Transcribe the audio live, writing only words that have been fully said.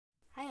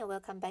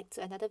welcome back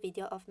to another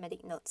video of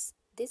Medic Notes.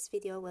 This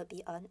video will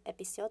be on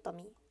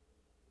episiotomy.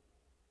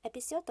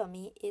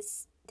 Episiotomy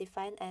is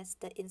defined as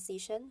the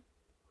incision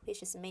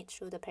which is made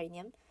through the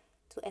perineum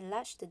to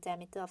enlarge the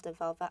diameter of the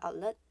vulvar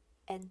outlet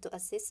and to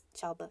assist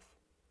childbirth.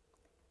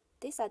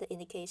 These are the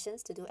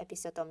indications to do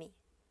episiotomy.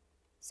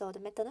 So the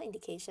maternal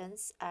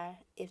indications are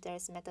if there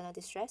is maternal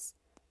distress,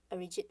 a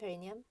rigid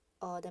perineum,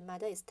 or the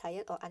mother is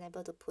tired or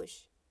unable to push.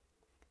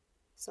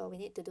 So we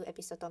need to do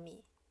episiotomy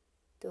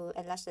to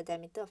enlarge the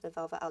diameter of the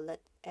vulvar outlet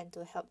and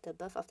to help the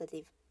birth of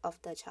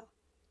the child.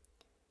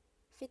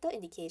 Fetal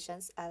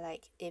indications are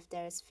like if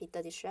there is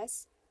fetal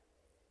distress,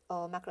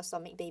 or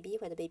macrosomic baby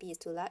where the baby is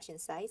too large in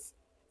size,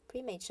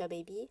 premature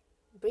baby,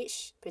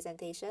 breech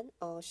presentation,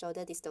 or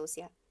shoulder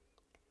dystocia.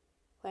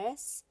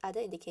 Whereas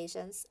other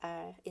indications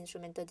are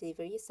instrumental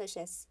delivery such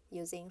as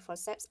using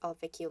forceps or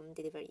vacuum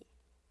delivery.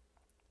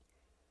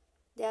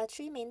 There are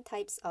three main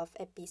types of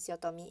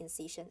episiotomy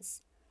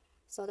incisions.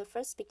 So the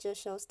first picture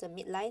shows the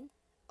midline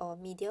or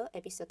medial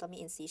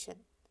episiotomy incision.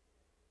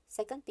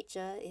 Second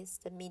picture is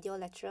the medial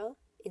lateral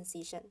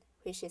incision,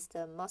 which is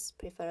the most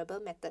preferable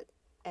method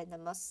and the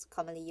most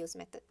commonly used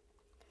method.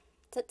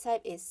 Third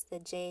type is the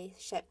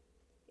J-shaped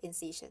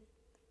incision.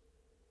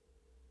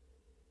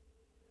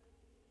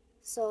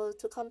 So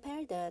to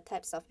compare the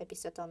types of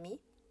episiotomy,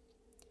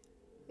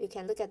 you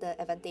can look at the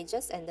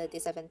advantages and the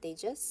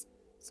disadvantages.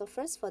 So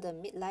first, for the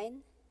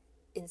midline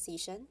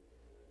incision,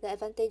 the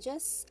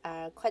advantages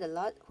are quite a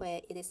lot,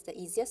 where it is the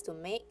easiest to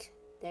make,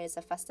 there is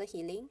a faster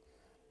healing,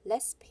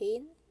 less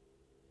pain,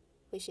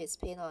 which is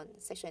pain on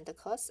sexual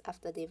intercourse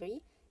after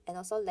delivery, and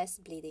also less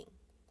bleeding.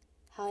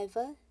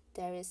 However,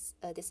 there is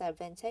a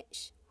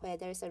disadvantage where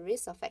there is a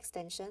risk of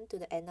extension to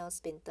the anal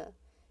sphincter,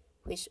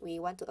 which we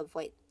want to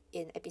avoid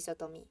in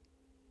episiotomy.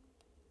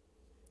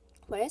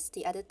 Whereas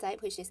the other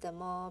type, which is the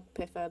more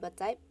preferable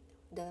type,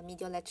 the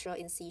medial lateral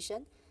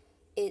incision,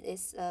 it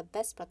is a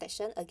best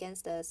protection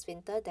against the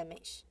sphincter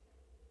damage,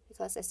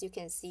 because as you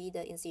can see,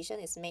 the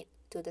incision is made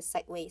to the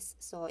sideways,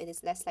 so it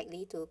is less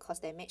likely to cause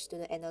damage to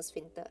the anal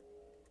sphincter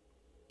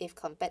if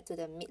compared to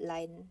the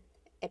midline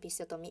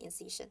episiotomy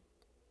incision.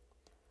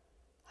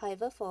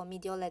 However, for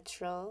medial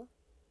lateral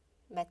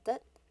method,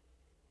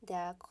 there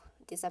are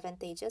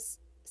disadvantages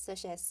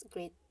such as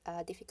great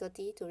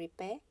difficulty to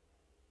repair,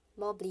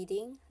 more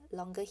bleeding,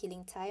 longer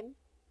healing time,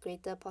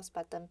 greater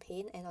postpartum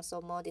pain, and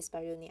also more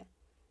dyspareunia.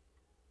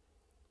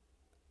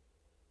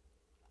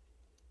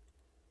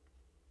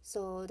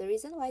 So the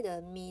reason why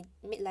the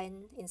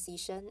midline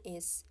incision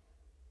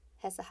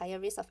has a higher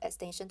risk of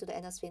extension to the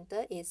anal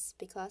sphincter is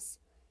because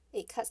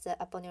it cuts the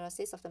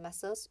aponeurosis of the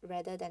muscles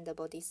rather than the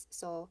bodies,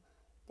 so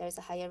there is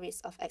a higher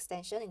risk of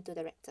extension into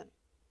the rectum.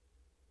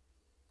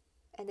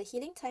 And the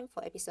healing time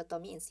for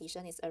episiotomy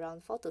incision is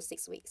around 4 to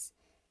 6 weeks,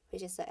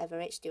 which is the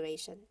average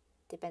duration,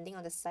 depending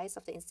on the size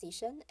of the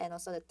incision and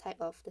also the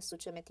type of the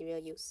suture material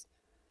used.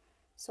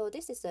 So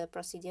this is the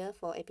procedure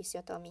for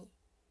episiotomy.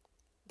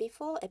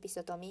 Before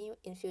episiotomy,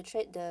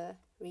 infiltrate the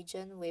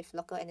region with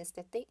local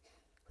anesthetic,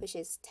 which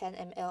is 10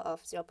 ml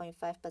of 0.5%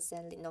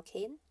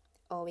 lidocaine,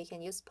 or we can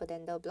use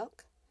pudendal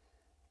block.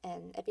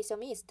 And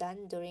episiotomy is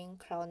done during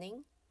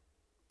crowning.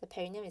 The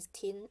perineum is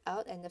thinned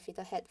out and the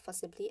fetal head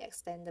forcibly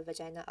extend the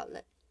vaginal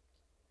outlet.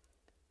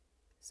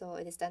 So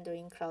it is done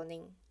during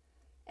crowning.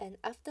 And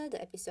after the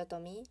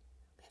episiotomy,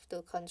 we have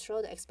to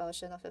control the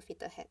expulsion of the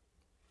fetal head.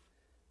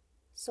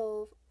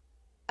 So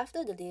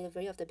after the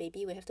delivery of the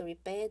baby, we have to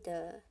repair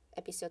the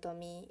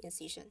episiotomy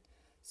incision.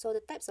 So the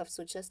types of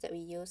sutures that we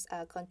use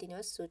are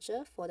continuous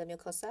suture for the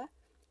mucosa,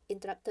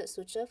 interrupted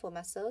suture for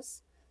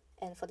muscles,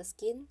 and for the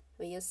skin,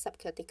 we use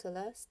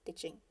subcuticular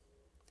stitching.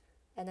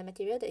 And the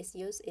material that is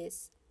used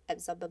is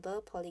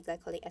absorbable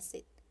polyglycolic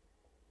acid.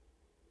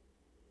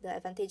 The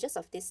advantages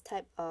of this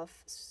type of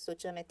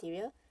suture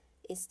material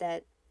is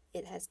that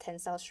it has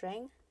tensile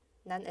strength,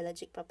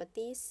 non-allergic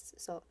properties,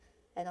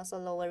 and also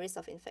lower risk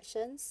of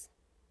infections.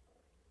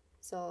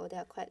 So there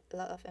are quite a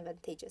lot of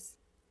advantages.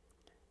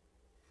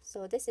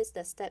 So this is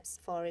the steps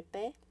for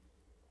repair,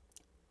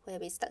 where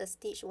we start a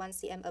stitch 1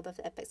 cm above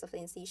the apex of the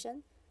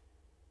incision,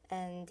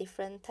 and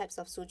different types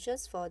of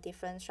sutures for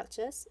different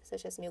structures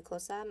such as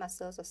mucosa,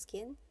 muscles, or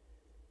skin.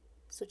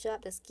 Suture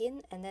up the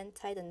skin and then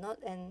tie the knot,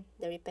 and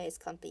the repair is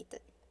completed.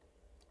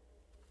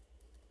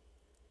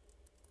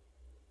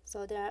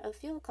 So there are a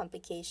few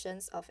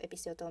complications of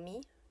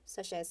episiotomy,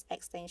 such as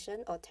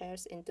extension or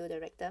tears into the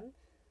rectum.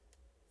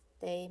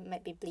 They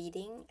might be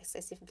bleeding,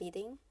 excessive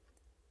bleeding,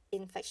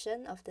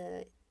 infection of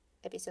the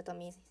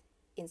episiotomy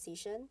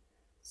incision,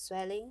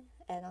 swelling,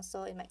 and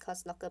also it might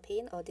cause local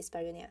pain or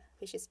dyspareunia,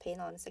 which is pain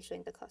on sexual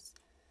intercourse.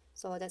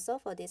 So that's all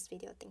for this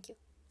video. Thank you.